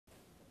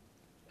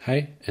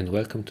Hi and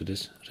welcome to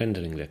this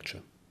rendering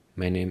lecture.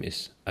 My name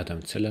is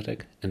Adam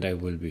Zellerek and I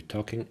will be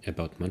talking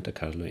about Monte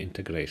Carlo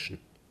integration.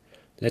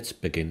 Let's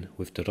begin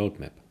with the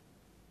roadmap.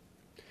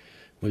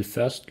 We'll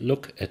first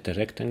look at the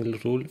rectangle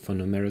rule for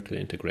numerical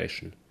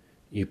integration.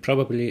 You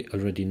probably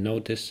already know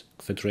this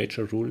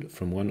quadrature rule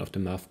from one of the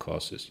math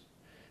courses.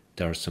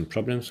 There are some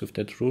problems with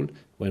that rule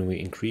when we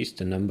increase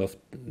the number of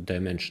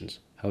dimensions,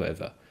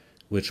 however,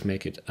 which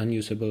make it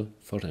unusable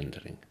for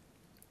rendering.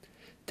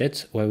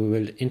 That's why we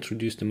will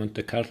introduce the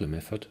Monte Carlo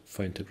method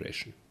for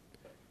integration.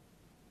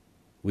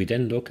 We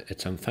then look at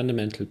some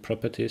fundamental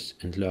properties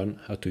and learn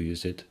how to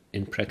use it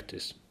in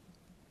practice.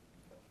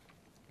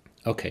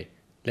 Okay,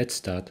 let's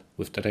start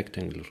with the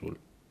rectangle rule.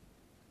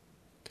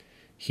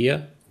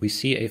 Here we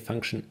see a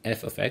function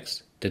f of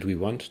x that we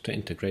want to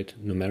integrate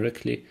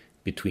numerically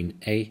between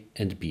a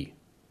and b.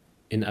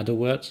 In other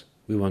words,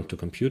 we want to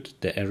compute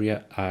the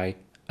area I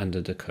under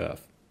the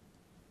curve.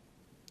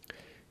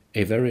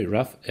 A very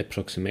rough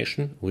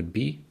approximation would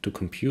be to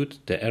compute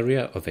the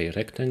area of a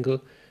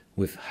rectangle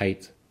with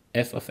height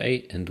f of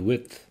a and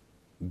width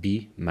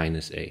b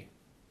minus a,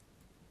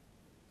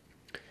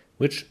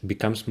 which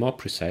becomes more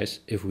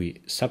precise if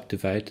we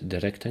subdivide the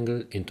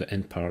rectangle into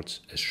n parts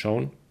as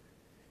shown,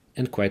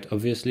 and quite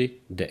obviously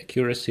the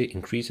accuracy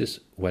increases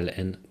while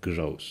n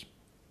grows.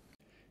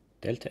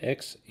 Delta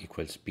x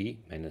equals b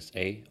minus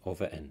a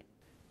over n,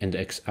 and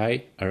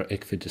xi are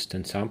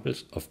equidistant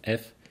samples of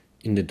f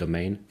in the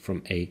domain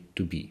from a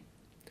to b.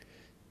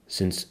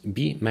 Since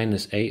b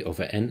minus a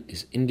over n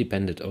is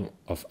independent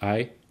of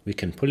I, we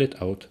can pull it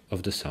out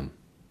of the sum.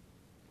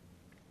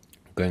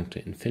 Going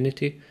to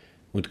infinity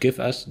would give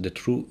us the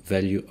true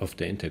value of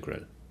the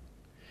integral.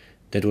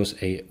 That was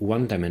a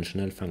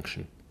one-dimensional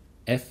function.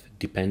 F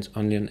depends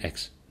only on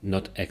x,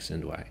 not x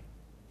and y.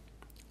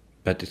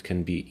 But it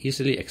can be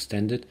easily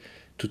extended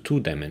to 2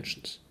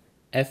 dimensions.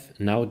 F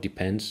now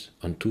depends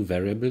on 2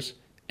 variables,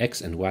 x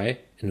and y,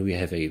 and we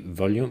have a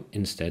volume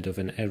instead of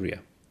an area.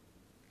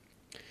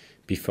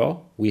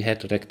 Before we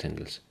had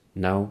rectangles,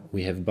 now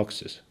we have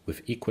boxes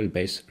with equal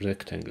base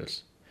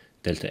rectangles,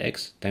 delta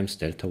x times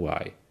delta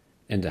y,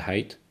 and the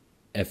height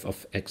f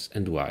of x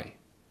and y.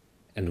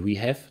 And we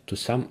have to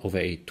sum over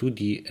a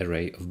 2D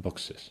array of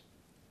boxes.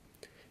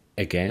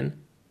 Again,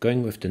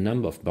 going with the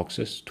number of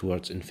boxes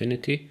towards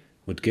infinity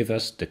would give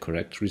us the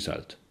correct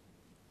result.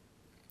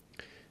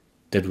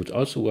 That would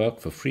also work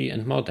for 3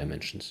 and more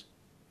dimensions.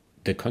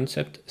 The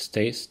concept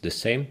stays the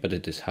same, but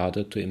it is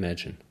harder to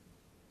imagine.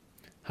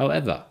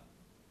 However,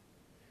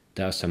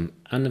 there are some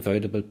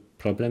unavoidable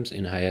problems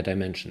in higher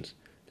dimensions,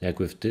 like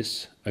with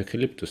this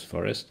eucalyptus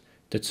forest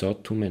that saw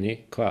too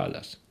many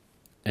koalas.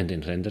 And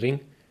in rendering,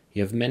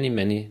 you have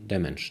many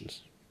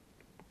dimensions.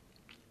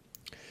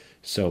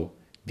 So,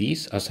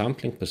 these are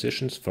sampling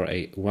positions for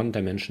a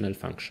one-dimensional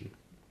function.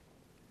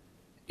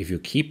 If you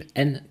keep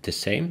n the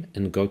same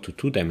and go to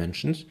 2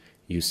 dimensions,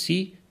 you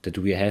see that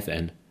we have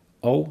an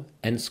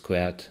O(n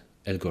squared)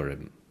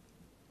 algorithm.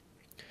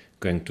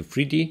 Going to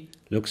 3D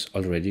looks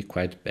already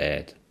quite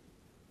bad.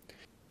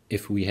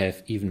 If we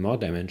have even more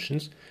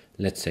dimensions,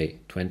 let's say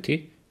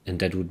 20, and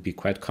that would be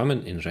quite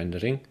common in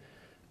rendering,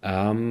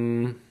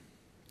 the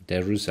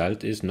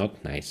result is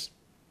not nice.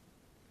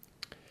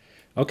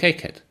 Okay,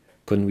 Cat.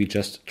 Couldn't we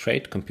just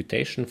trade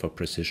computation for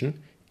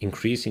precision,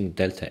 increasing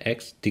delta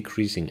x,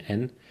 decreasing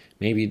n?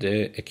 Maybe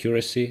the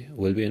accuracy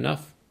will be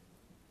enough.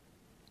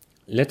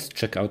 Let's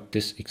check out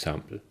this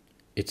example.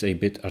 It's a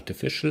bit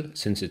artificial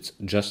since it's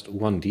just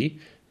 1D,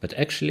 but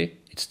actually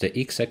it's the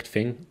exact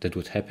thing that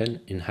would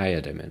happen in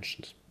higher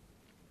dimensions.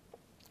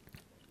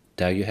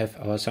 There you have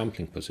our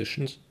sampling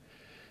positions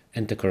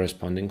and the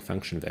corresponding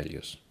function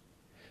values.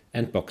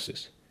 And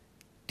boxes.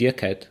 Dear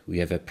Cat, we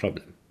have a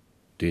problem.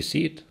 Do you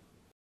see it?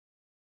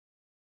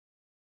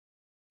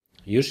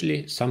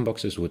 Usually some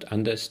boxes would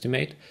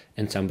underestimate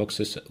and some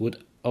boxes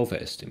would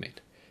overestimate.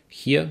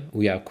 Here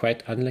we are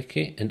quite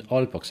unlucky and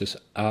all boxes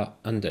are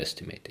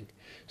underestimating,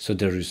 so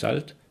the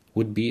result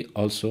would be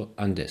also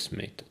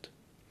underestimated.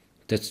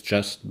 That's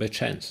just by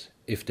chance.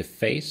 If the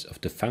phase of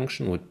the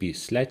function would be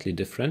slightly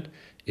different,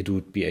 it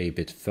would be a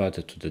bit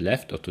further to the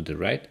left or to the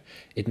right,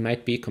 it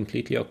might be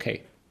completely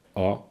okay,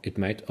 or it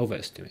might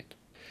overestimate.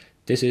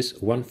 This is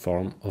one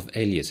form of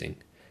aliasing,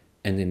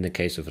 and in the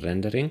case of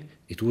rendering,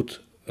 it would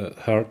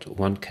hurt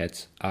one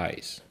cat's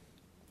eyes.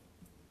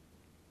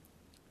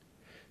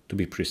 To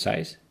be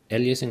precise,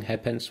 aliasing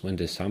happens when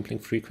the sampling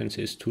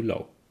frequency is too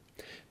low.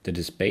 That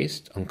is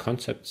based on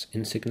concepts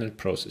in signal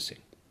processing.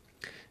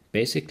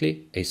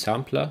 Basically, a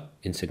sampler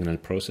in signal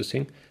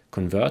processing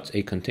converts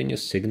a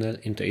continuous signal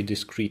into a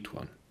discrete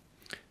one.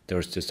 There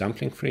is the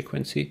sampling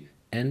frequency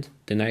and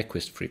the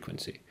Nyquist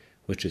frequency,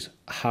 which is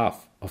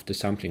half of the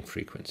sampling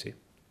frequency.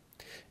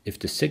 If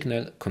the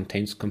signal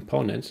contains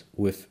components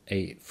with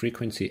a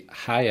frequency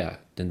higher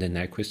than the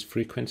Nyquist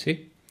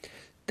frequency,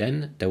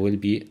 then there will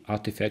be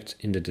artifacts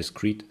in the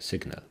discrete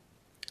signal.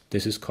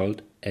 This is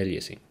called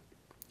aliasing.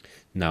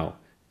 Now,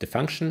 the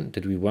function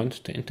that we want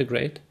to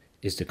integrate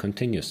is the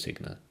continuous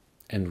signal,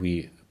 and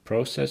we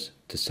process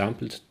the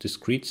sampled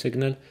discrete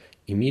signal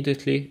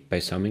immediately by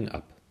summing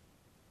up.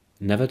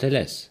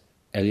 Nevertheless,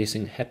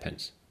 aliasing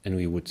happens, and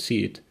we would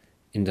see it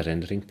in the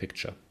rendering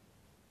picture.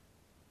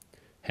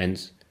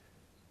 Hence,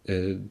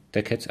 the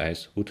cat's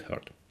eyes would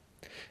hurt.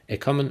 A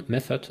common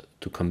method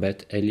to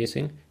combat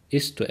aliasing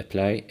is to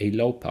apply a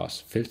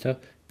low-pass filter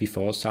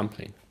before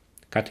sampling,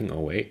 cutting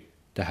away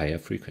the higher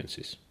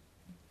frequencies.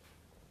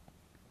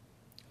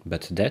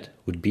 But that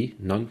would be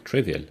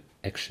non-trivial,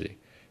 actually,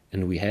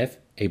 and we have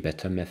a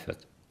better method.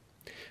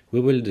 We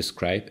will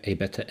describe a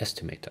better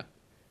estimator,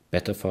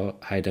 better for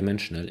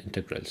high-dimensional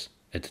integrals,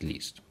 at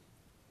least.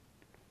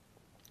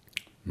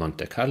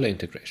 Monte Carlo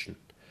integration,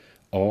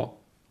 or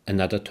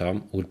another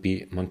term would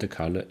be Monte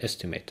Carlo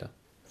estimator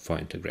for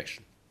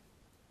integration.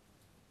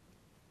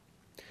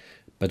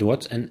 But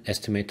what's an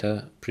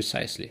estimator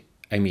precisely?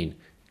 I mean,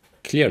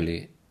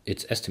 clearly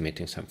it's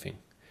estimating something.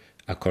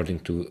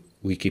 According to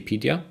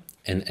Wikipedia,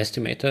 an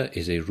estimator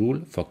is a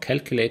rule for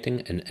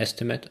calculating an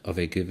estimate of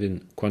a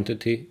given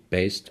quantity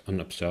based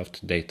on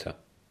observed data.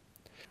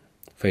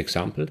 For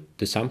example,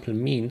 the sample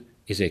mean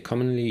is a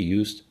commonly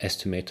used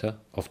estimator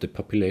of the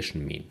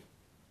population mean.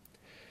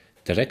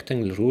 The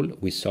rectangle rule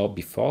we saw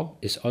before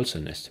is also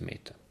an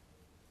estimator.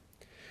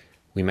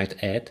 We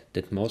might add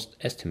that most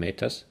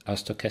estimators are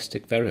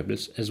stochastic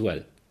variables as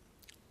well.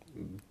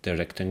 The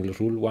rectangle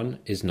rule one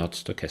is not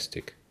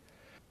stochastic.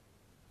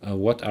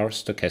 What are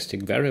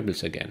stochastic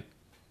variables again?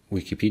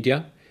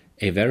 Wikipedia,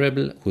 a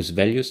variable whose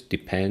values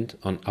depend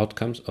on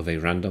outcomes of a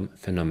random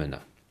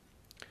phenomena.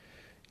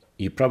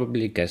 You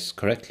probably guess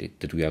correctly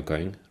that we are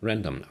going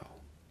random now.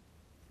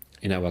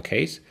 In our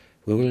case,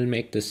 we will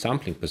make the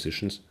sampling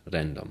positions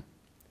random.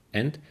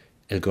 And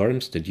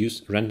algorithms that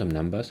use random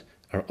numbers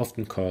are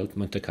often called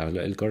Monte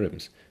Carlo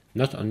algorithms,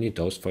 not only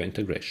those for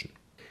integration.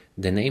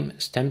 The name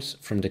stems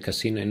from the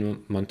casino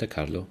in Monte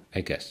Carlo,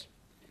 I guess.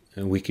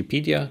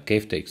 Wikipedia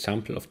gave the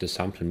example of the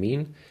sample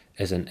mean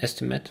as an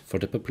estimate for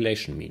the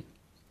population mean.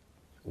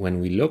 When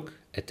we look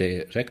at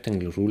the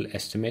rectangle rule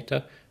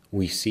estimator,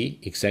 we see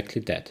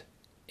exactly that.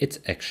 It's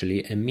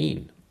actually a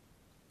mean.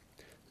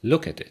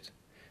 Look at it.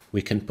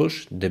 We can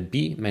push the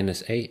b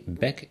minus a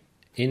back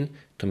in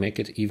to make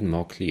it even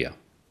more clear.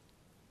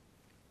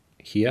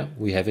 Here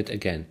we have it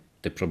again,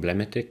 the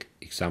problematic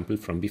example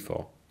from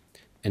before.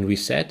 And we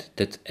said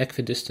that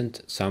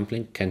equidistant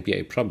sampling can be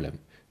a problem,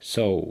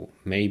 so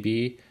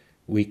maybe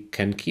we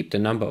can keep the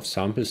number of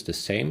samples the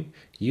same,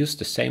 use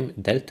the same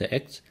delta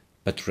x,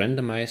 but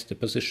randomize the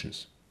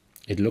positions.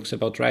 It looks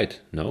about right,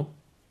 no?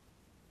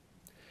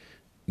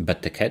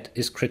 But the cat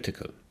is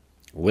critical.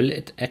 Will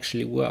it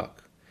actually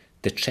work?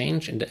 The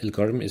change in the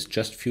algorithm is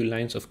just few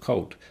lines of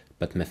code,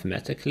 but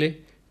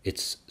mathematically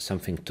it's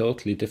something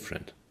totally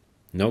different.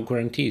 No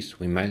guarantees,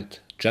 we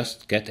might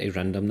just get a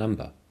random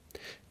number.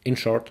 In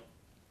short,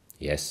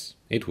 yes,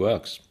 it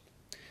works.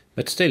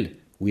 But still,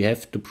 we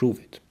have to prove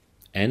it.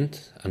 And,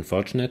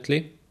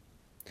 unfortunately,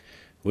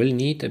 we'll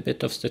need a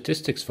bit of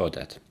statistics for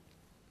that.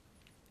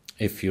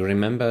 If you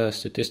remember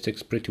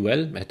statistics pretty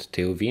well at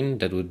TU Wien,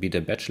 that would be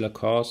the bachelor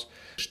course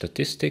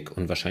Statistik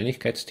und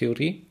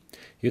Wahrscheinlichkeitstheorie,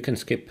 you can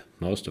skip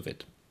most of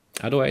it.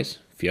 Otherwise,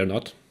 fear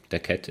not, the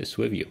cat is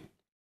with you.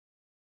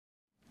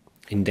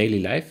 In daily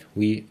life,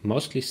 we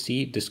mostly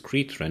see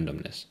discrete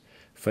randomness.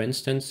 For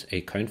instance,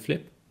 a coin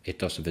flip, a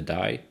toss of a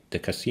die, the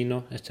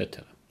casino,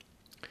 etc.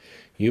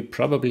 You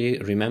probably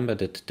remember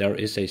that there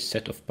is a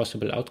set of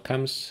possible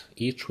outcomes,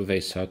 each with a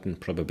certain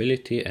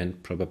probability,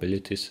 and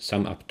probabilities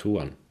sum up to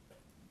 1.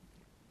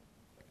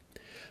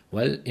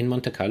 Well, in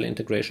Monte Carlo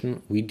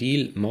integration, we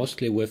deal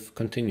mostly with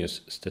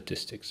continuous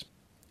statistics.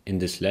 In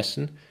this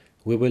lesson,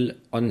 we will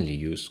only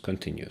use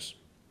continuous.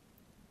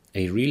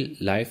 A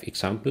real-life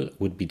example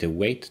would be the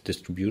weight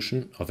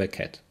distribution of a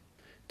cat,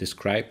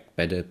 described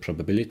by the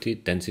probability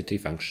density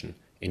function,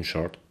 in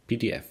short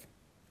PDF.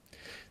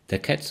 The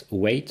cat's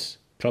weights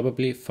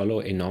probably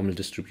follow a normal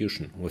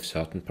distribution with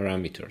certain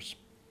parameters.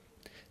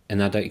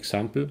 Another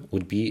example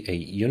would be a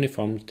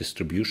uniform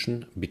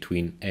distribution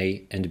between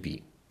A and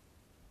B.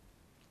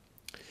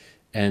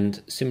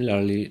 And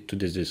similarly to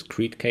the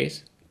discrete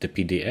case, the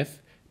PDF,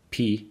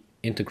 P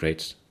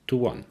integrates to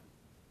 1.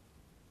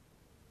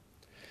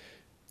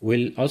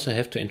 We'll also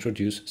have to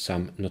introduce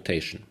some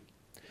notation.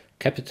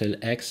 Capital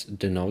X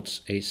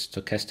denotes a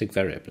stochastic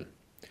variable.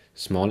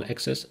 Small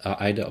x's are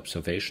either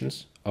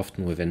observations,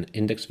 often with an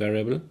index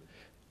variable,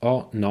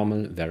 or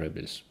normal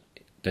variables,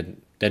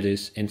 that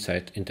is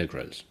inside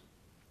integrals.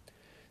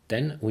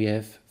 Then we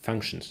have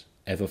functions,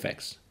 f of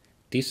x.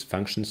 These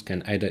functions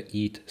can either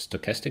eat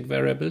stochastic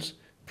variables,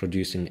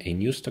 producing a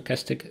new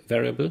stochastic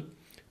variable,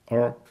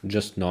 or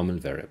just normal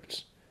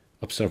variables,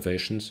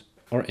 observations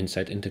or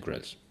inside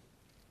integrals.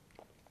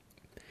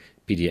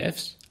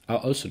 PDFs are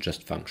also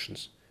just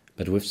functions,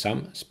 but with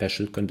some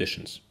special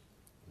conditions.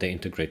 They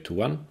integrate to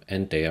 1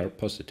 and they are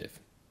positive.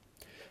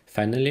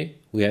 Finally,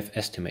 we have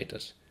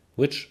estimators,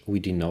 which we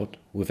denote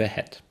with a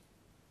hat.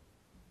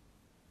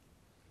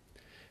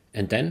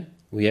 And then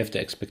we have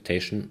the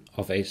expectation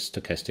of a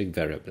stochastic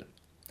variable.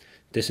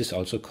 This is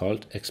also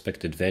called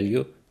expected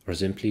value, or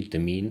simply the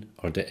mean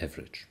or the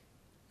average.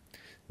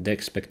 The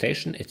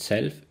expectation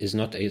itself is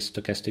not a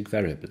stochastic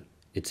variable,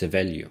 it's a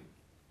value.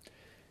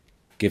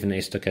 Given a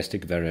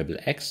stochastic variable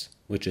x,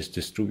 which is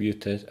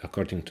distributed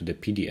according to the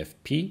PDF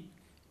P,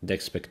 the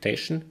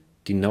expectation,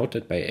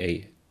 denoted by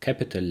a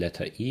capital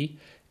letter E,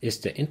 is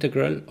the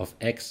integral of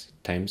x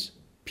times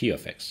p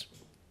of x.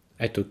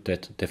 I took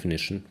that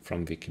definition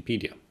from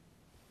Wikipedia.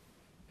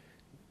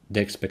 The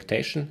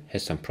expectation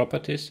has some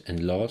properties and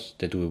laws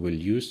that we will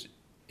use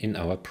in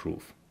our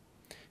proof.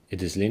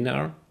 It is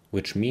linear,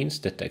 which means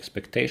that the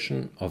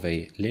expectation of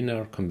a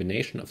linear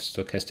combination of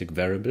stochastic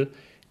variable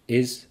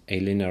is a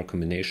linear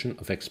combination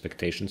of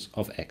expectations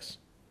of x.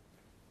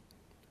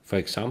 For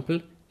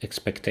example,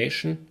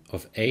 expectation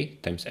of a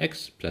times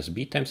x plus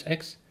b times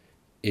x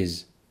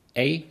is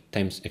a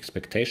times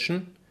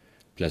expectation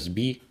plus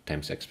b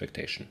times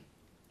expectation.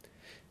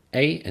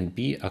 A and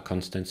b are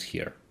constants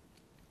here.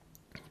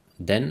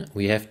 Then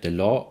we have the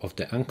law of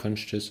the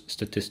unconscious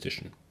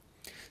statistician.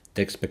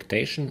 The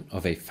expectation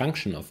of a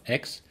function of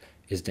x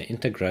is the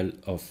integral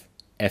of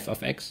f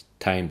of x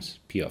times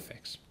p of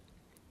x.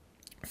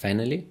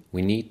 Finally,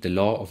 we need the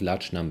law of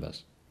large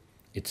numbers.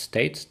 It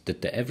states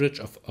that the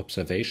average of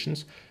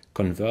observations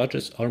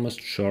converges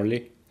almost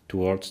surely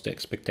towards the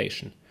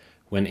expectation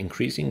when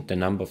increasing the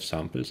number of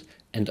samples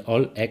and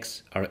all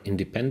x are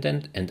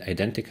independent and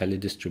identically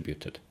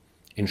distributed.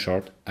 In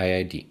short,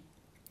 IID.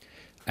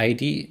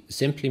 ID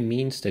simply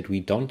means that we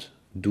don't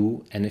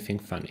do anything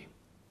funny.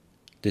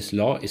 This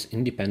law is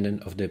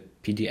independent of the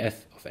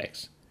PDF of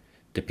x.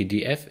 The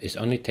PDF is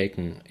only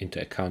taken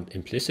into account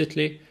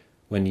implicitly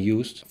when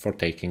used for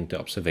taking the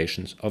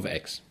observations of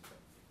x.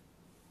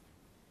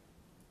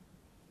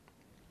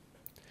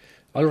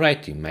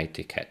 Alrighty,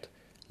 mighty cat,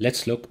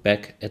 let's look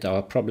back at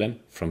our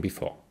problem from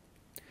before.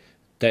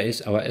 There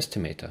is our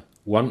estimator,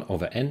 1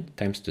 over n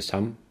times the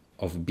sum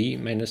of b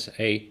minus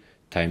a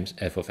times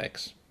f of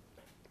x.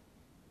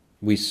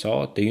 We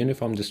saw the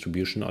uniform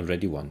distribution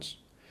already once.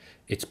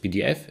 Its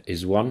PDF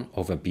is 1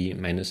 over b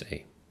minus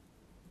a.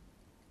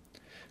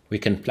 We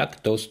can plug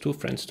those two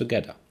friends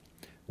together.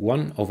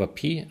 1 over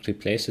p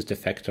replaces the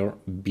factor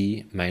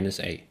b minus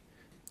a.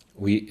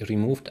 We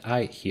removed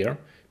I here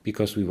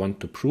because we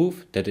want to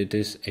prove that it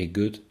is a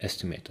good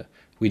estimator.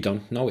 We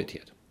don't know it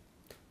yet.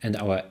 And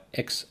our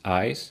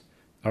xi's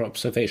are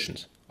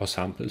observations or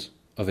samples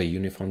of a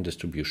uniform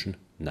distribution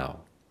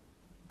now.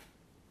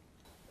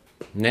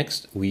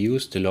 Next, we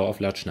use the law of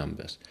large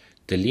numbers.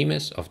 The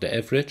limes of the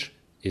average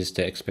is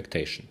the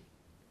expectation.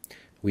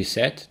 We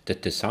said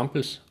that the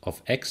samples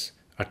of x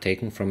are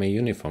taken from a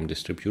uniform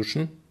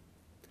distribution,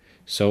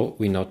 so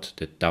we note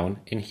that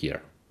down in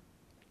here.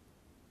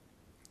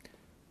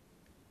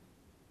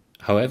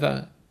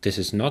 However, this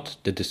is not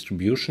the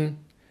distribution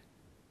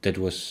that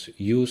was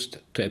used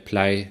to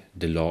apply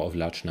the law of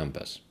large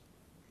numbers.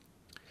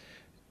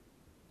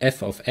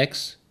 F of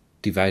x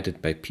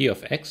divided by p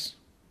of x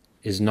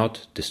is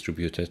not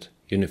distributed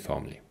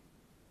uniformly.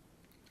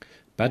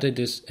 But it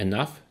is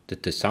enough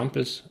that the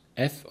samples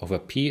f over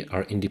p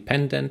are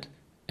independent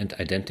and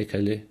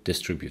identically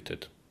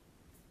distributed.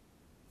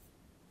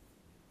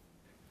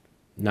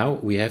 Now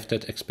we have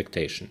that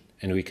expectation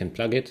and we can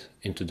plug it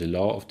into the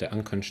law of the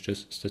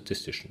unconscious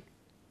statistician.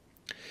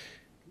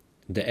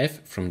 The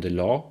f from the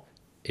law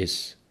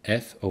is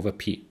f over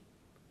p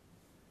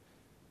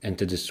and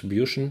the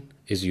distribution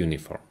is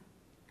uniform.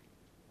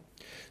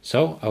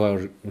 So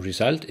our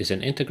result is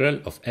an integral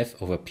of f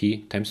over p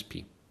times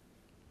p.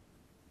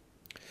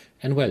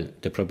 And well,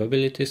 the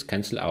probabilities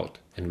cancel out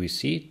and we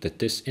see that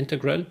this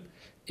integral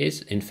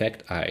is in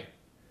fact I.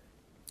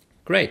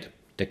 Great,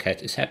 the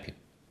cat is happy.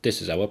 This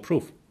is our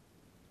proof.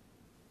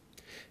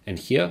 And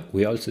here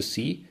we also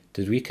see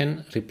that we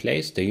can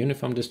replace the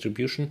uniform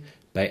distribution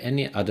by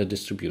any other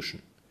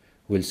distribution.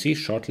 We'll see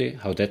shortly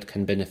how that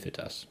can benefit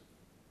us.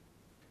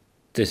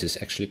 This is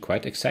actually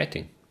quite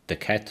exciting. The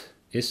cat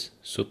is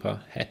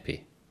super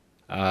happy.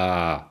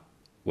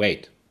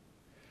 Wait.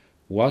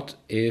 What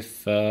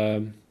if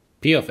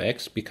p of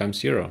x becomes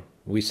 0?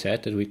 We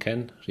said that we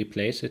can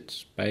replace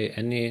it by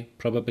any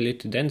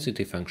probability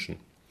density function.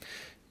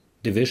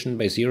 Division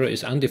by 0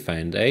 is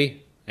undefined.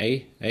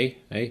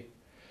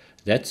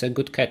 That's a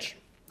good catch.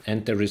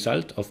 And the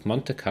result of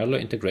Monte Carlo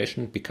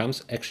integration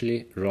becomes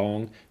actually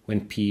wrong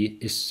when p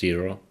is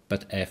 0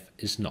 but f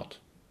is not.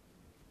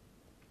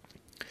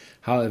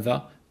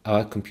 However,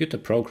 our computer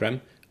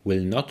program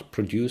will not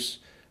produce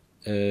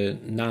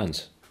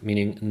nons,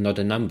 meaning not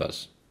the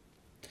numbers,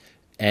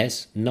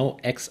 as no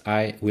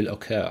xi will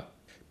occur,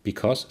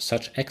 because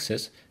such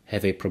x's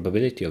have a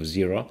probability of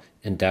 0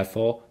 and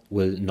therefore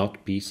will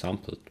not be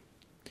sampled.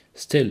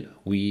 Still,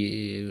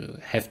 we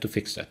have to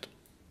fix that.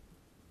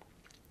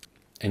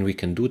 And we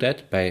can do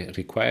that by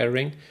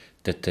requiring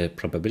that the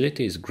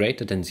probability is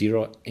greater than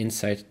 0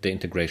 inside the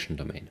integration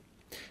domain.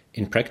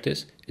 In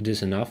practice, it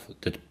is enough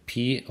that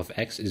p of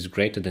x is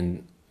greater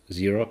than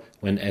 0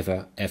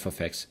 whenever f of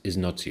x is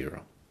not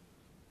 0.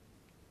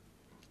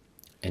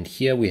 And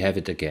here we have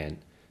it again,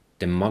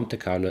 the Monte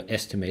Carlo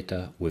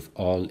estimator with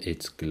all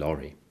its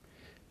glory.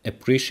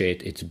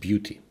 Appreciate its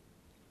beauty.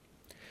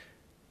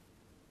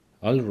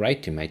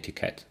 Alrighty, mighty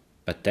cat,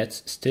 but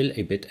that's still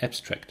a bit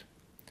abstract.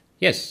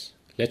 Yes,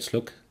 let's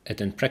look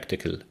at a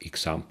practical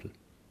example.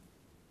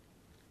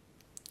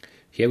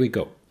 Here we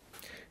go.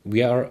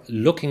 We are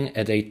looking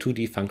at a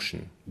 2D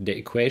function. The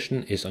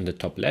equation is on the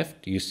top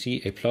left. You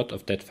see a plot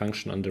of that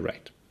function on the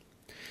right.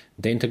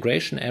 The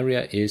integration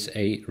area is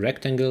a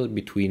rectangle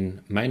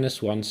between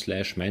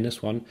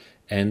 -1/-1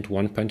 and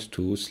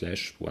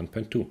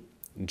 1.2/1.2,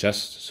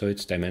 just so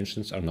its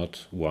dimensions are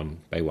not 1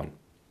 by 1.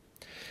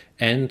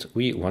 And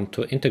we want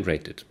to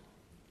integrate it.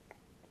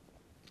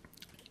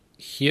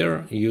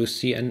 Here you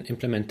see an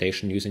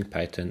implementation using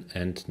Python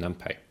and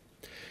NumPy.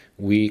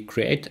 We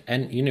create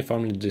n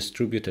uniformly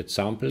distributed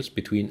samples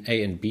between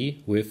a and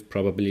b with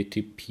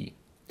probability p.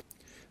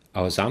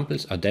 Our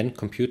samples are then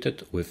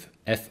computed with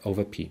f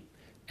over p,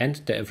 and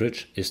the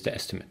average is the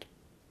estimate.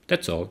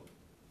 That's all.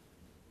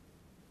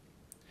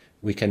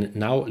 We can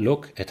now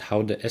look at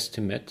how the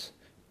estimate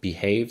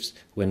behaves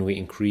when we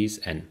increase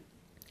n.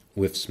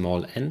 With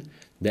small n,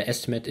 the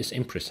estimate is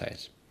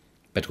imprecise,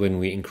 but when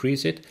we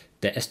increase it,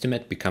 the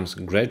estimate becomes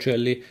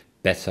gradually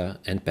better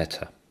and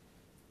better.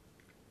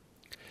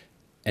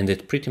 And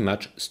it pretty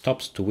much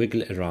stops to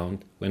wiggle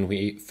around when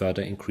we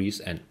further increase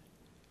n.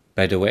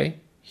 By the way,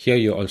 here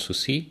you also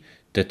see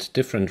that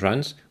different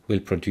runs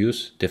will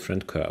produce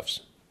different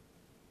curves.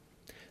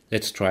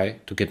 Let's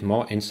try to get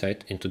more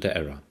insight into the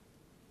error.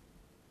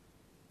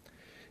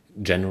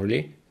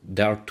 Generally,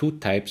 there are two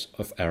types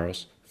of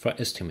errors for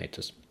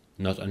estimators,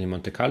 not only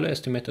Monte Carlo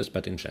estimators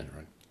but in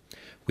general.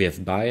 We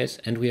have bias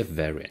and we have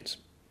variance.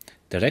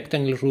 The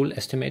rectangle rule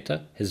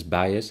estimator has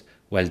bias,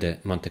 while the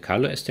Monte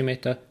Carlo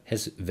estimator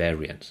has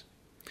variance.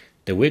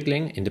 The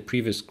wiggling in the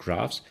previous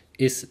graphs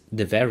is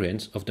the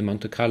variance of the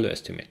Monte Carlo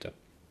estimator.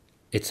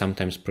 It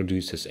sometimes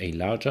produces a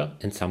larger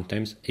and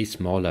sometimes a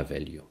smaller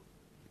value.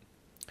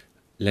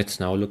 Let's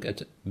now look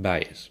at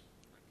bias.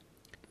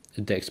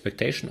 The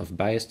expectation of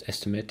biased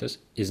estimators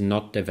is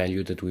not the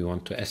value that we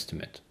want to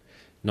estimate,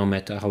 no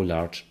matter how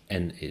large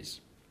n is.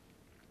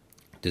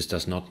 This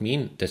does not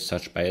mean that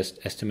such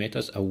biased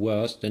estimators are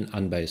worse than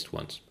unbiased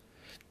ones.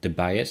 The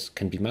bias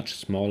can be much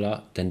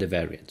smaller than the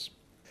variance.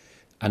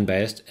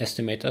 Unbiased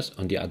estimators,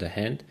 on the other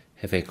hand,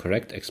 have a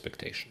correct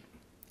expectation.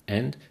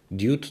 And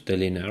due to the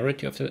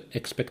linearity of the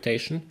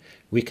expectation,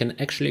 we can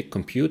actually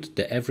compute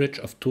the average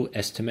of two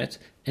estimates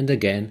and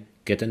again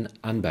get an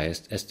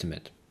unbiased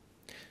estimate.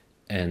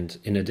 And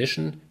in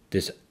addition,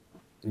 this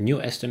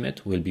new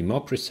estimate will be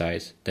more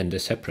precise than the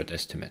separate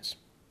estimates.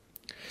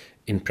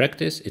 In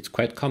practice, it's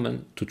quite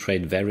common to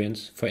trade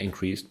variance for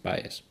increased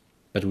bias,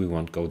 but we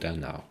won't go there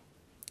now.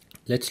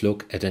 Let's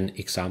look at an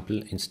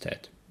example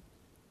instead.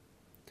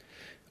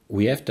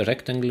 We have the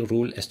rectangle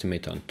rule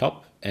estimator on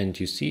top, and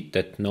you see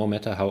that no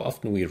matter how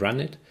often we run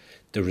it,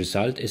 the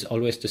result is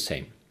always the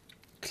same.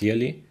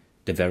 Clearly,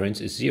 the variance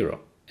is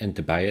 0, and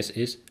the bias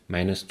is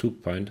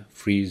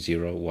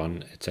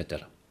 -2.301,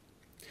 etc.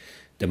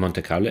 The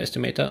Monte Carlo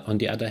estimator, on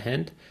the other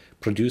hand,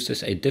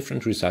 produces a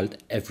different result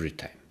every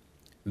time.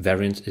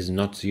 Variance is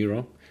not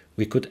 0.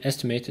 We could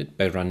estimate it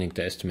by running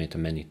the estimator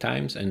many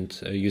times and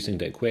using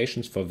the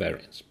equations for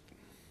variance.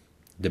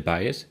 The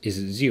bias is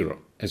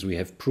 0, as we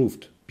have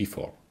proved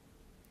before.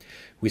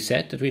 We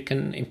said that we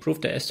can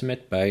improve the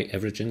estimate by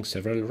averaging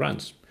several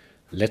runs.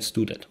 Let's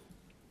do that.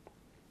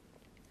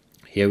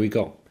 Here we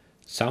go.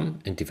 Sum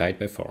and divide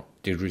by 4.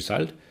 The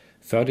result,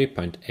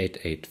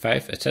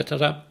 30.885,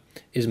 etc.,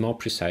 is more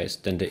precise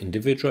than the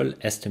individual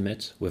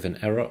estimates with an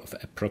error of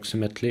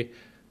approximately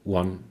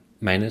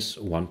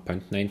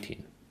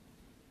 -1.19.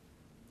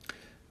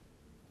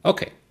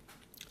 Okay,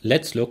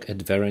 let's look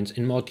at variance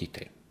in more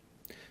detail.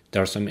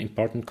 There are some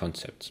important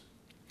concepts.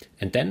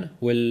 And then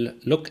we'll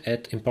look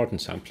at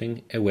importance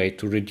sampling, a way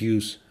to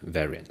reduce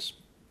variance.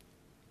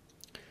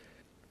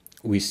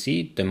 We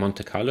see the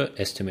Monte Carlo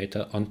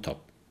estimator on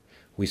top.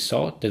 We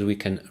saw that we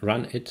can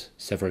run it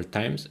several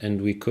times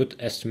and we could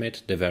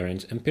estimate the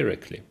variance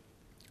empirically.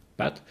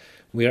 But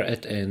we are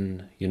at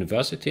an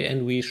university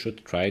and we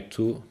should try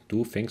to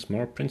do things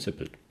more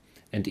principled.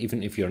 And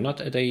even if you're not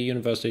at a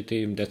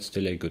university, that's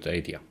still a good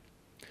idea.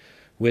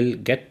 We'll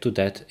get to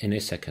that in a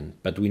second,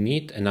 but we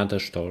need another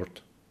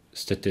short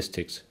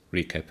statistics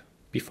recap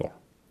before.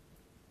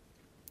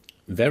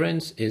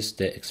 Variance is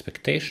the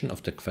expectation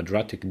of the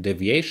quadratic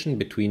deviation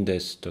between the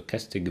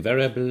stochastic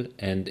variable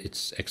and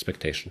its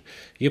expectation.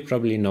 You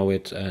probably know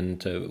it, and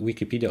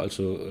Wikipedia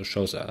also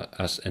shows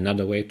us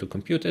another way to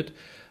compute it.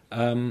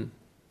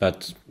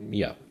 But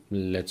yeah,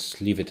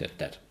 let's leave it at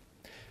that.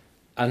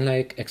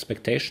 Unlike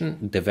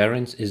expectation, the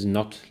variance is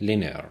not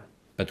linear,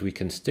 but we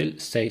can still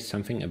say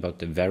something about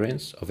the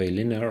variance of a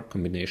linear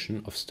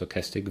combination of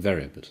stochastic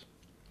variables.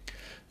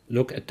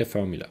 Look at the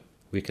formula.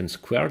 We can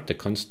square the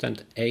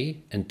constant a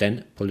and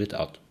then pull it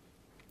out.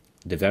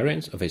 The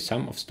variance of a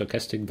sum of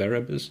stochastic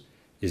variables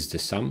is the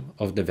sum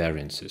of the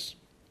variances.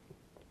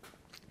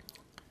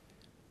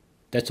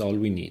 That's all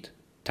we need.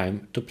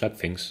 Time to plug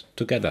things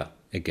together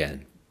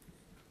again.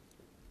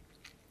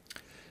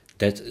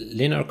 That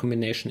linear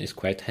combination is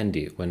quite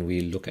handy when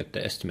we look at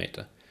the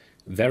estimator.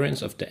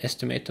 Variance of the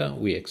estimator,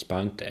 we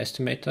expand the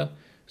estimator,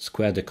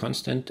 square the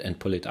constant and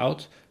pull it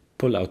out,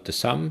 pull out the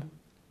sum,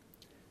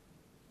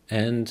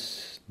 And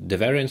the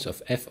variance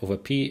of f over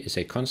p is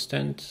a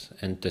constant,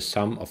 and the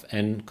sum of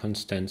n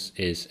constants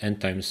is n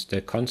times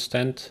the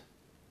constant,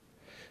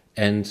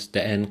 and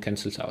the n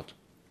cancels out.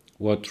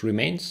 What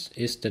remains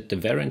is that the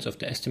variance of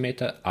the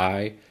estimator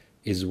I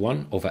is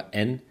 1 over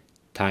n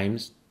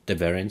times the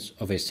variance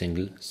of a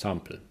single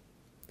sample.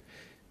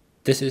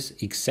 This is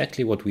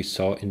exactly what we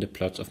saw in the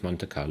plots of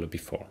Monte Carlo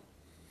before.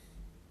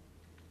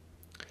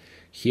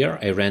 Here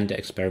I ran the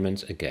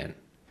experiments again.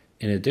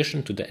 In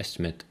addition to the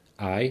estimate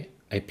I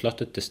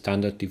plotted the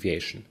standard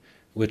deviation,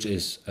 which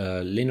is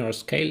a linear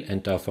scale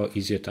and therefore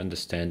easier to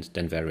understand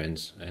than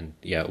variance. And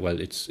yeah, well,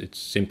 it's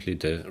simply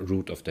the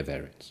root of the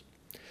variance.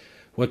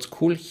 What's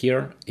cool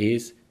here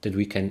is that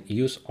we can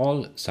use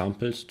all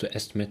samples to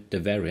estimate the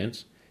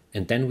variance,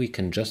 and then we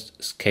can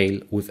just scale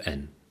with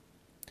n.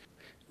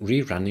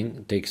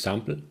 Rerunning the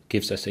example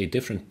gives us a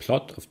different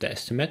plot of the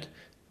estimate,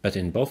 but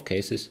in both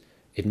cases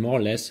it more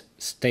or less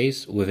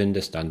stays within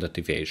the standard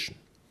deviation.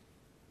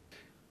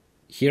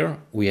 Here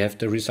we have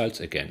the results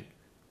again.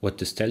 What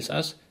this tells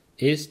us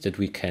is that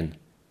we can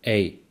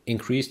A.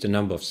 increase the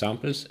number of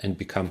samples and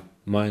become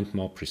more and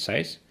more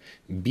precise.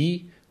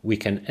 B. we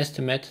can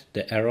estimate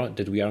the error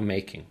that we are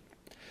making.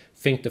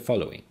 Think the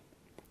following.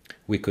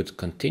 We could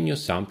continue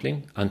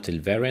sampling until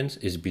variance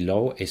is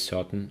below a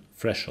certain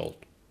threshold.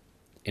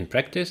 In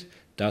practice,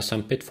 there are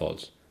some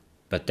pitfalls,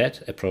 but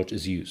that approach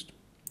is used.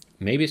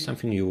 Maybe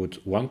something you would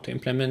want to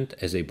implement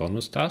as a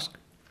bonus task.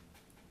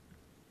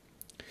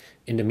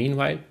 In the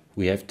meanwhile,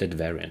 we have that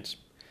variance,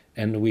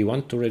 and we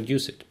want to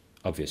reduce it,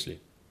 obviously.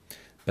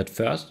 But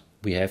first,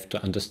 we have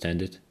to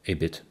understand it a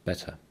bit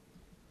better.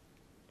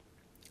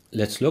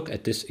 Let's look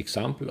at this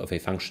example of a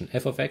function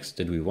f of x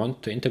that we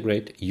want to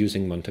integrate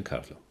using Monte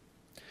Carlo.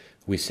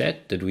 We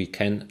said that we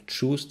can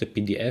choose the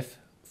PDF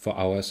for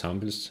our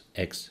samples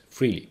x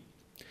freely.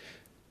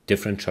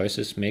 Different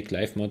choices make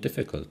life more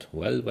difficult.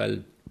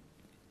 Well,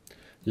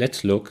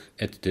 let's look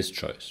at this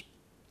choice.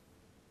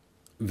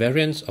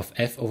 Variance of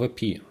f over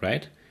p,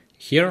 right?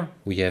 Here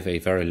we have a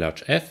very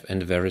large f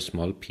and a very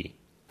small p.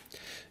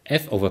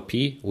 F over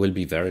p will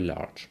be very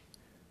large.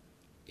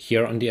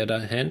 Here, on the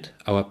other hand,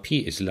 our p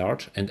is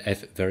large and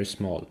f very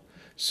small.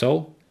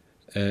 So,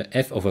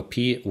 f over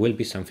p will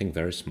be something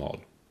very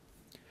small.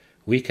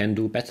 We can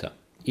do better.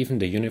 Even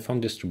the uniform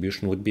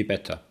distribution would be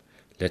better.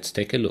 Let's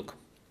take a look.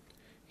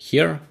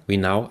 Here we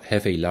now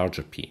have a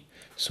larger p.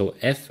 So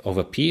f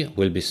over p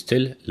will be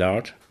still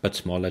large but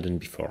smaller than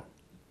before.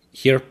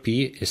 Here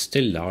p is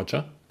still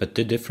larger, but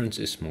the difference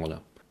is smaller.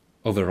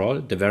 Overall,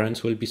 the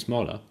variance will be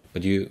smaller,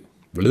 but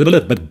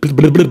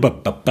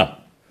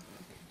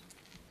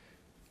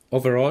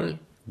Overall,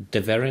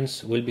 the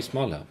variance will be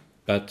smaller,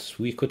 but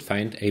we could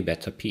find a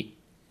better p.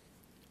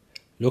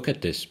 Look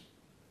at this.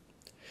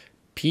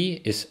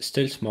 P is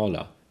still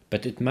smaller,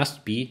 but it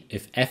must be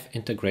if f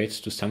integrates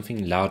to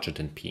something larger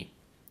than p.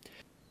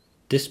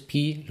 This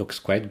p looks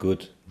quite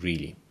good,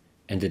 really,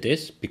 and it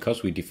is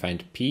because we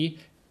defined p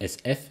as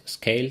f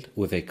scaled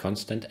with a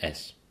constant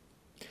s.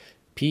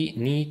 P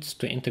needs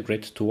to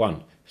integrate to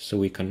 1, so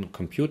we can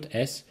compute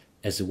s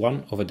as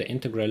 1 over the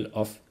integral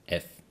of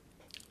f.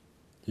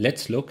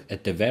 Let's look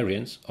at the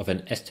variance of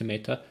an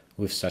estimator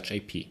with such a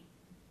p.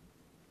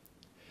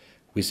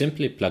 We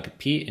simply plug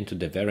p into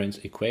the variance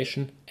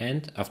equation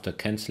and, after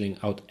cancelling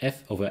out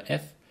f over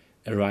f,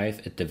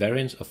 arrive at the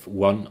variance of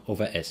 1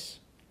 over s.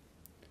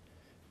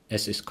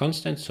 S is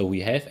constant, so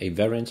we have a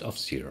variance of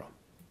 0.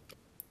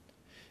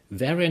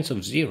 Variance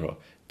of 0?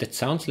 That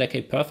sounds like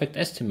a perfect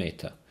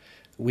estimator.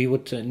 We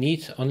would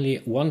need only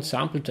one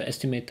sample to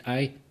estimate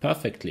I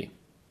perfectly.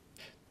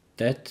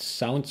 That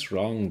sounds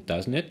wrong,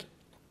 doesn't it?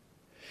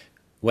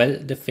 Well,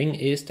 the thing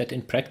is that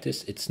in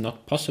practice it's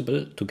not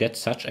possible to get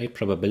such a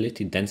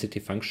probability density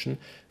function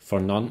for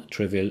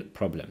non-trivial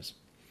problems.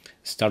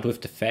 Start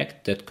with the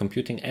fact that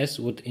computing S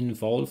would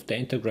involve the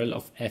integral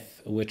of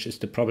f, which is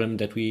the problem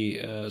that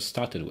we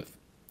started with.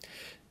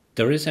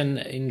 There is an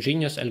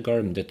ingenious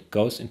algorithm that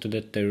goes into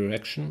that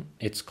direction.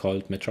 It's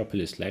called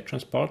Metropolis light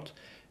transport,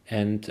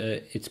 and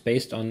it's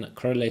based on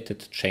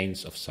correlated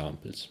chains of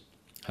samples.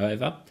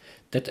 However,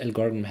 that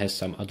algorithm has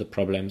some other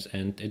problems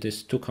and it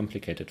is too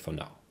complicated for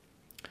now.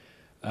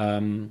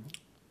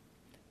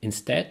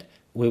 Instead,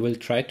 we will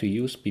try to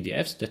use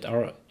PDFs that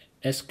are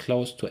as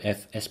close to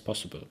f as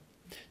possible.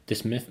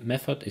 This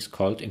method is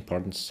called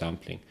importance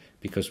sampling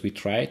because we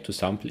try to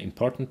sample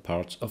important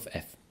parts of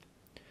f.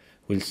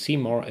 We'll see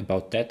more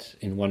about that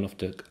in one of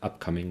the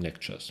upcoming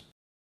lectures.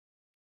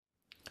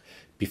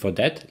 Before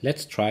that,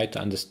 let's try to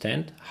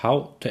understand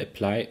how to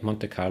apply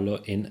Monte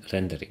Carlo in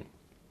rendering.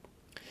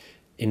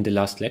 In the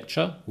last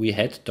lecture, we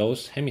had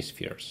those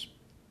hemispheres.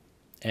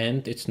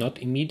 And it's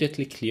not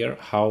immediately clear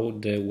how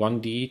the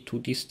 1D,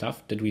 2D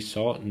stuff that we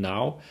saw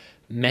now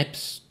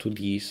maps to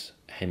these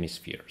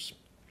hemispheres.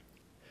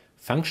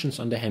 Functions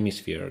on the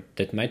hemisphere,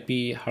 that might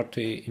be hard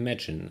to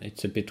imagine.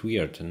 It's a bit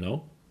weird,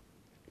 no?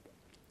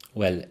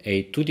 Well,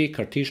 a 2D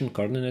Cartesian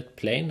coordinate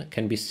plane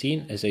can be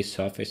seen as a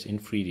surface in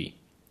 3D.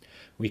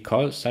 We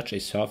call such a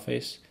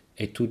surface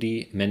a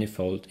 2D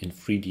manifold in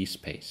 3D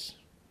space.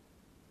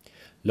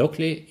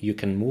 Locally, you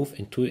can move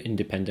in two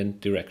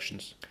independent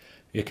directions.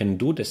 You can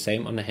do the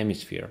same on a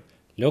hemisphere.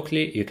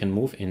 Locally, you can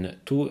move in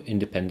two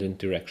independent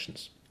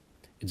directions.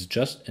 It's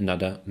just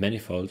another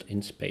manifold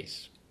in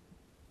space.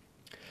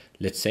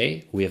 Let's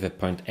say we have a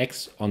point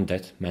x on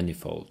that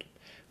manifold.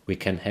 We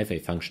can have a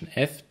function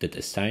f that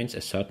assigns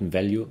a certain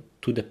value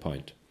to the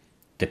point.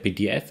 The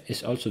PDF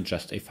is also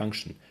just a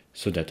function,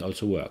 so that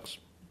also works.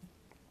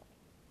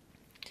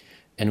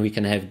 And we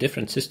can have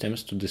different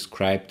systems to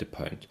describe the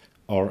point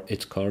or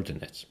its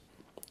coordinates.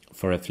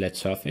 For a flat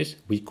surface,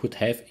 we could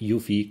have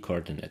UV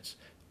coordinates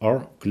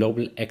or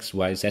global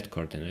XYZ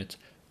coordinates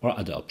or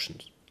other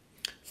options.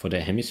 For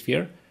the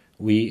hemisphere,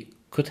 we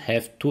could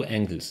have two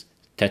angles,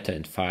 theta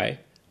and phi,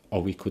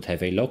 or we could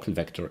have a local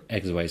vector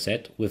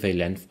xyz with a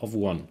length of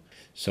 1,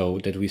 so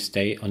that we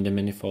stay on the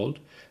manifold,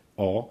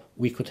 or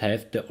we could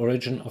have the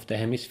origin of the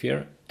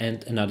hemisphere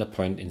and another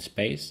point in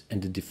space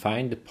and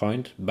define the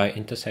point by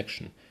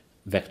intersection,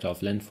 vector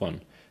of length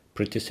 1,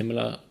 pretty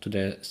similar to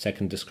the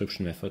second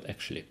description method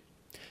actually.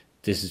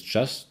 This is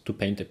just to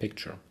paint a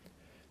picture.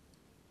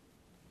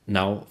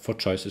 Now for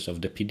choices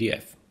of the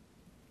PDF.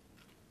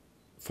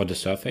 For the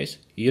surface,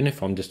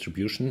 uniform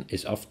distribution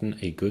is often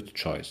a good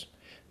choice,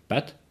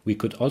 but we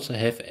could also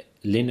have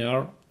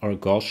linear or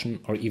Gaussian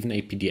or even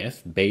a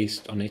PDF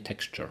based on a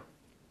texture.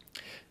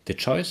 The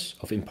choice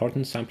of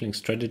importance sampling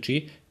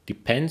strategy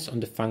depends on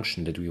the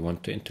function that we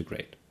want to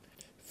integrate.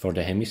 For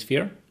the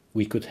hemisphere,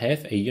 we could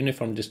have a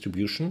uniform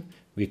distribution,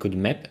 we could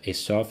map a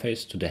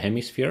surface to the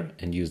hemisphere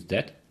and use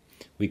that.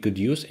 We could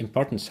use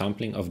importance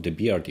sampling of the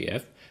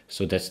BRDF,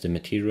 so that's the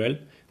material.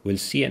 We'll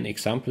see an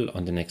example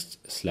on the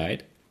next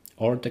slide,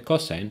 or the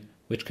cosine,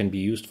 which can be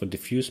used for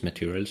diffuse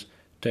materials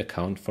to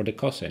account for the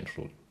cosine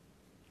rule.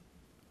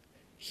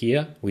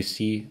 Here we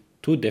see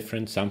two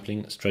different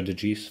sampling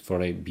strategies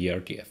for a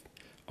BRDF.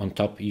 On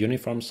top,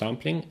 uniform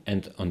sampling,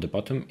 and on the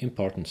bottom,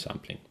 importance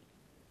sampling.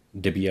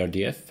 The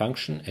BRDF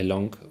function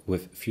along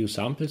with few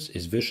samples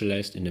is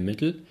visualized in the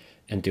middle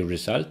and the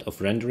result of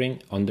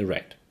rendering on the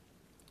right.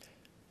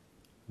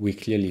 We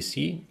clearly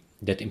see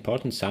that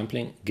importance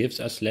sampling gives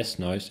us less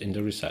noise in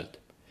the result.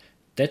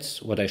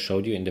 That's what I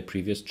showed you in the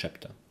previous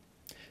chapter.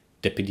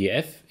 The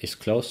PDF is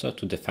closer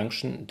to the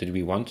function that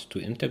we want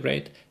to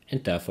integrate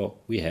and therefore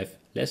we have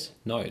less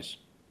noise.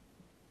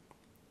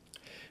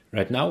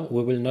 Right now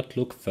we will not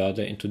look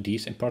further into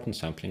these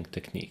importance sampling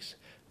techniques.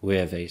 We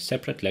have a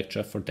separate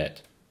lecture for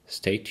that.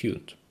 Stay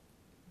tuned.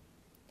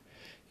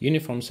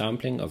 Uniform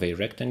sampling of a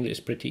rectangle is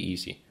pretty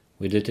easy.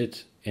 We did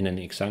it in an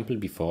example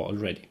before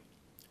already.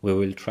 We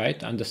will try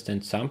to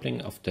understand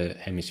sampling of the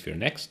hemisphere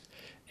next,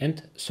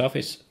 and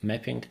surface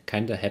mapping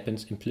kinda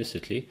happens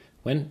implicitly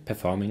when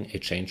performing a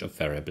change of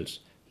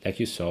variables, like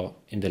you saw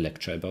in the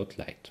lecture about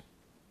light.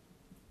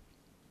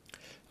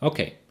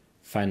 Okay,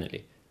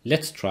 finally,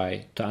 let's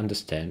try to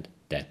understand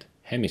that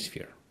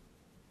hemisphere.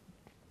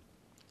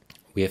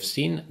 We have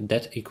seen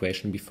that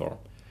equation before.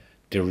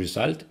 The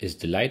result is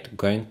the light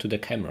going to the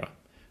camera.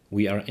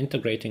 We are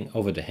integrating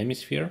over the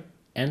hemisphere,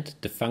 and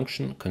the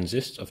function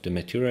consists of the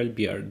material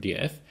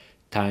BRDF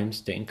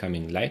times the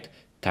incoming light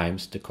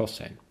times the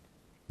cosine.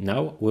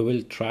 Now we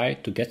will try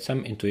to get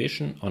some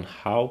intuition on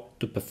how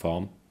to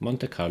perform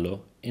Monte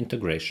Carlo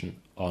integration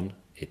on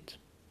it.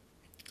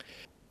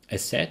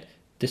 As said,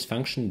 this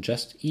function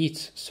just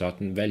eats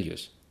certain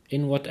values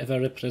in whatever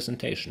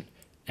representation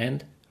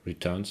and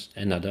returns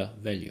another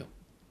value.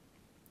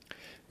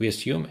 We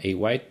assume a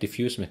white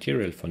diffuse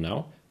material for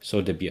now,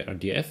 so the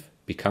BRDF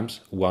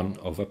becomes 1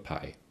 over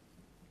pi.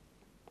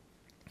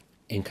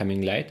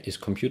 Incoming light is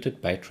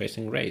computed by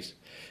tracing rays.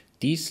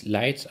 These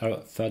lights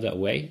are further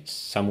away,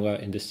 somewhere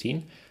in the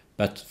scene,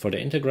 but for the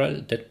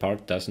integral that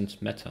part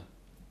doesn't matter.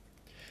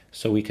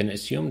 So we can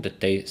assume that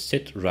they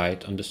sit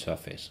right on the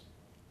surface.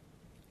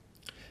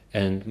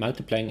 And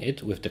multiplying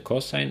it with the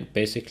cosine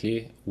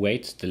basically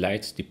weights the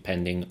lights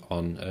depending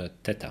on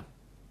theta.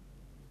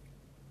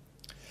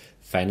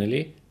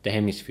 Finally, the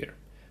hemisphere.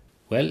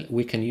 Well,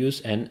 we can use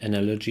an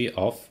analogy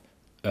of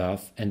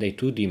Earth and a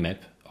 2D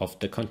map of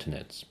the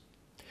continents.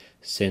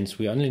 Since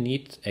we only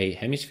need a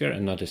hemisphere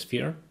and not a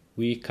sphere,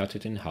 we cut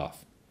it in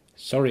half.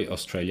 Sorry,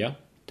 Australia,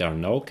 there are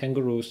no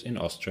kangaroos in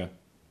Austria.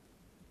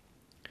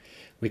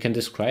 We can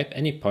describe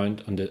any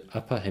point on the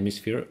upper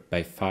hemisphere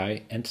by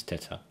phi and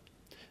theta.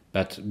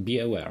 But be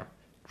aware,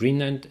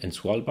 Greenland and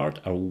Svalbard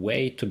are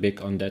way too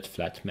big on that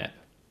flat map.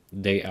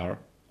 They are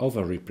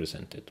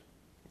overrepresented.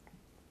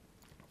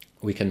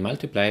 We can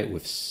multiply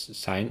with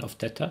sine of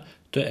theta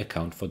to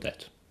account for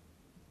that.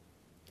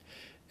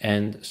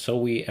 And so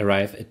we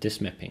arrive at this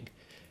mapping.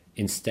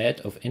 Instead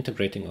of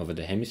integrating over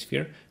the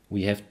hemisphere,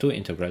 we have two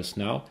integrals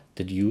now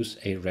that use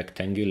a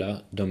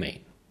rectangular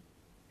domain.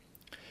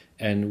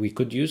 And we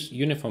could use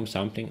uniform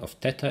sampling of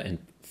theta and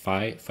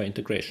phi for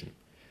integration,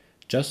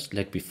 just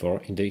like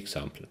before in the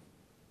example.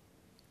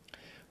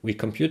 We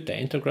compute the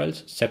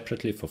integrals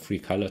separately for 3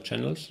 color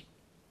channels,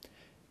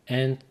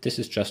 and this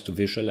is just to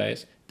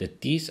visualize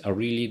that these are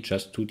really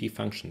just 2D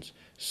functions,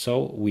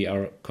 so we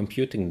are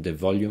computing the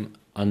volume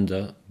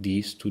under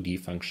these 2D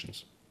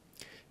functions.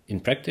 In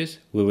practice,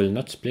 we will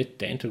not split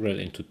the integral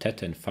into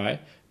theta and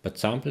phi, but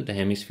sample the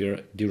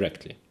hemisphere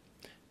directly.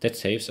 That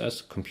saves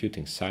us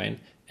computing sine,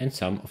 and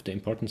some of the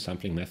important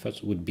sampling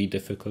methods would be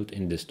difficult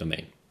in this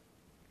domain.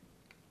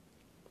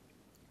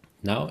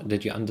 Now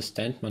that you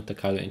understand Monte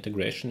Carlo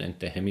integration and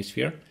the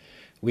hemisphere,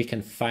 we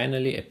can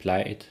finally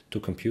apply it to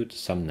compute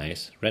some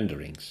nice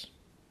renderings.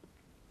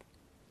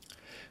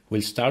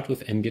 We'll start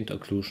with ambient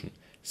occlusion,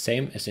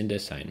 same as in the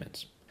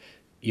assignments.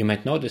 You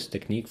might know this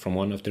technique from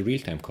one of the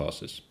real-time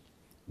courses.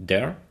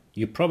 There,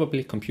 you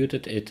probably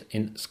computed it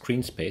in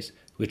screen space,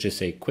 which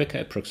is a quicker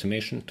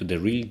approximation to the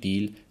real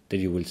deal that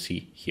you will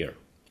see here.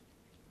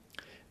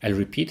 I'll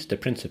repeat the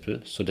principle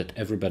so that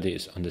everybody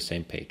is on the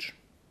same page.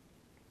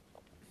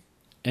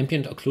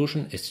 Ambient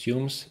occlusion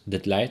assumes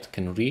that light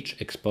can reach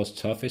exposed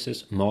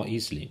surfaces more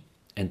easily,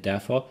 and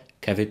therefore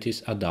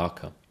cavities are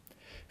darker.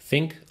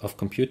 Think of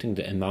computing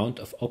the amount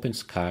of open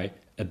sky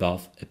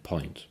above a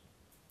point.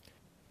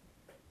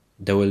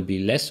 There will be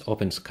less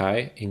open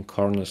sky in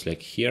corners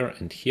like here,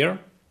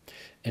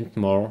 and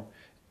more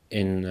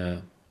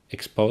in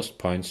exposed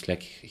points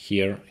like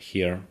here,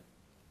 here,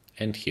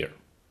 and here.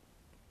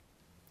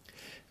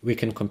 We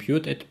can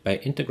compute it by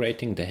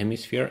integrating the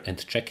hemisphere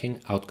and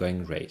checking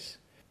outgoing rays.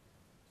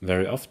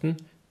 Very often,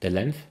 the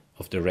length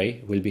of the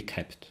ray will be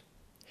kept.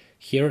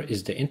 Here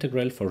is the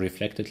integral for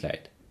reflected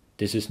light.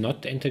 This is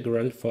not the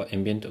integral for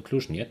ambient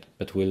occlusion yet,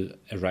 but will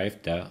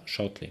arrive there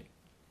shortly.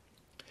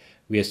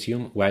 We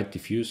assume white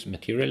diffuse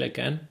material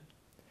again,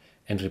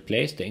 and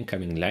replace the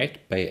incoming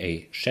light by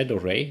a shadow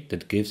ray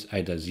that gives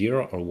either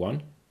 0 or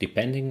 1,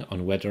 depending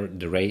on whether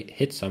the ray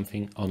hits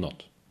something or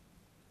not.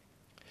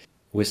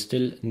 We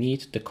still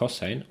need the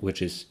cosine,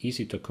 which is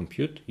easy to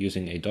compute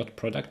using a dot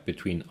product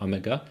between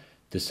omega,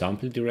 the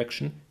sample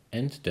direction,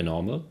 and the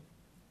normal.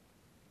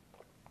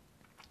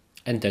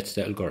 And that's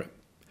the algorithm.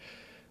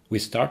 We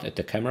start at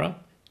the camera,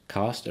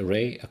 cast a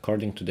ray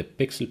according to the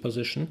pixel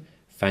position,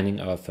 finding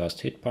our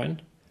first hit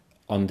point.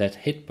 On that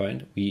hit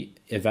point, we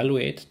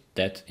evaluate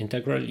that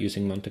integral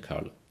using Monte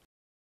Carlo.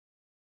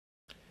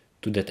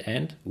 To that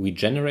end, we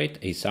generate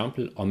a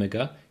sample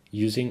omega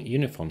using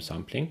uniform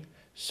sampling.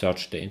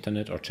 Search the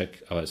internet or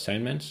check our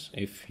assignments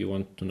if you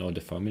want to know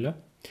the formula.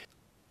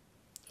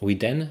 We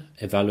then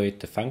evaluate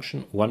the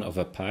function 1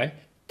 over pi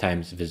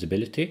times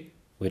visibility,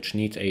 which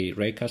needs a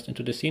raycast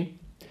into the scene,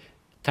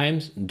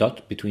 times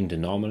dot between the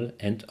normal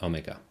and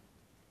omega.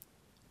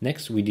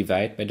 Next, we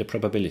divide by the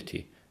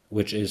probability,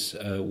 which is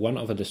 1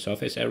 over the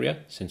surface area,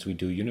 since we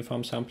do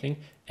uniform sampling,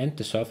 and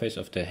the surface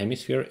of the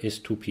hemisphere is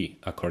 2p,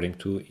 according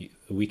to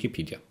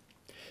Wikipedia.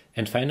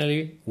 And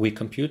finally, we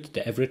compute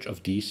the average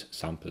of these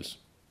samples.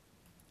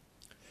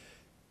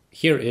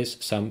 Here is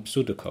some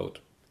pseudocode.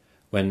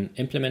 When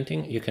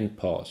implementing, you can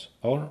pause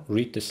or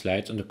read the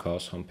slides on the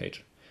course homepage.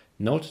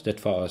 Note that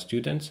for our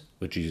students,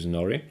 which use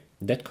Nori,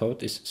 that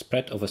code is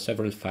spread over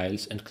several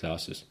files and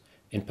classes.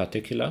 In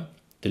particular,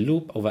 the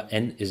loop over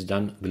n is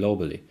done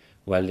globally,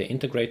 while the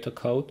integrator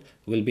code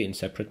will be in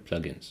separate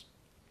plugins.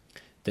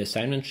 The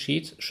assignment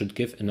sheets should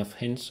give enough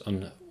hints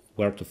on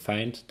where to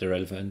find the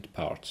relevant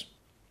parts.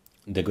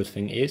 The good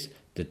thing is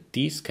that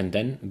these can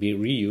then be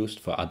reused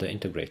for other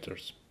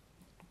integrators.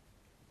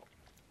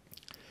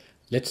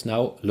 Let's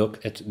now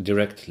look at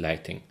direct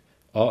lighting,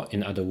 or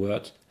in other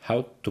words,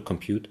 how to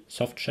compute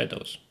soft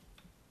shadows.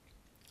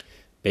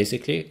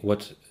 Basically,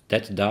 what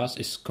that does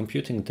is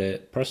computing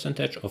the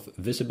percentage of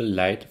visible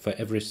light for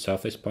every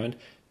surface point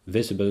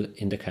visible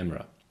in the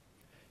camera.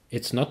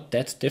 It's not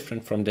that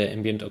different from the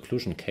ambient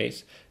occlusion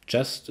case,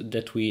 just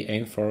that we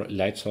aim for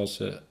light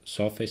source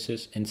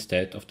surfaces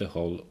instead of the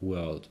whole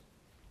world.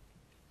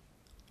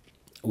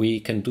 We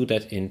can do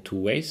that in two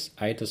ways,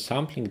 either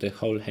sampling the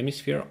whole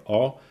hemisphere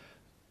or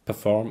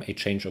perform a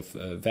change of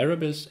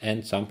variables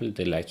and sample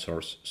the light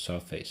source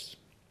surface.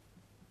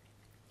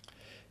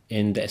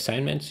 In the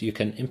assignments, you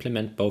can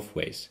implement both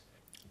ways.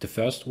 The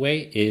first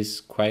way is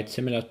quite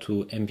similar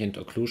to ambient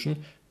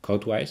occlusion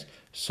code-wise,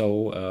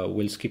 so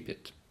we'll skip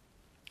it.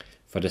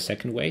 For the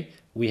second way,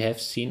 we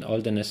have seen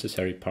all the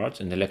necessary parts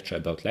in the lecture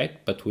about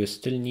light, but we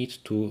still need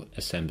to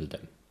assemble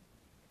them.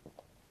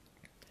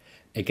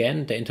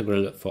 Again, the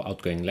integral for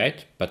outgoing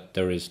light, but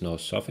there is no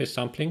surface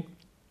sampling.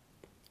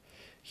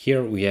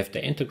 Here we have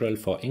the integral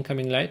for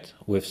incoming light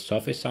with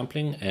surface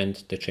sampling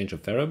and the change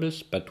of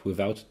variables, but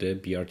without the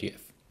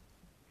BRDF.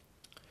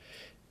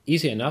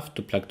 Easy enough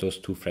to plug those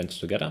two friends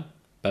together,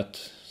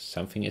 but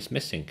something is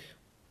missing.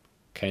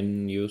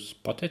 Can you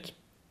spot it?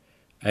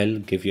 I'll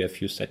give you a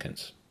few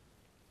seconds.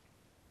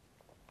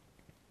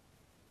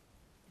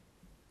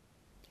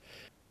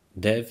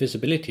 The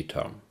visibility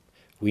term.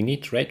 We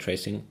need ray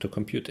tracing to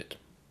compute it.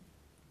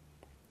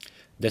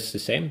 That's the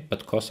same,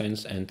 but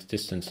cosines and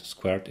distance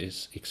squared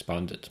is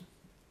expanded.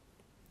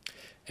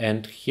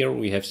 And here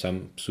we have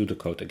some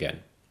pseudocode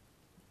again.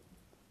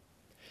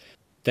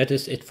 That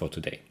is it for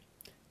today.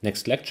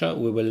 Next lecture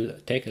we will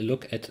take a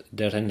look at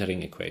the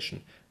rendering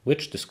equation,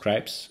 which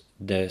describes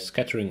the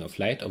scattering of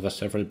light over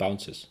several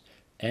bounces.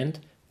 And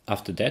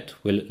after that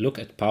we'll look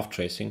at path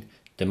tracing,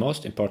 the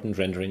most important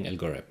rendering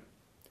algorithm.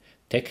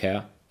 Take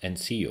care and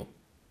see you.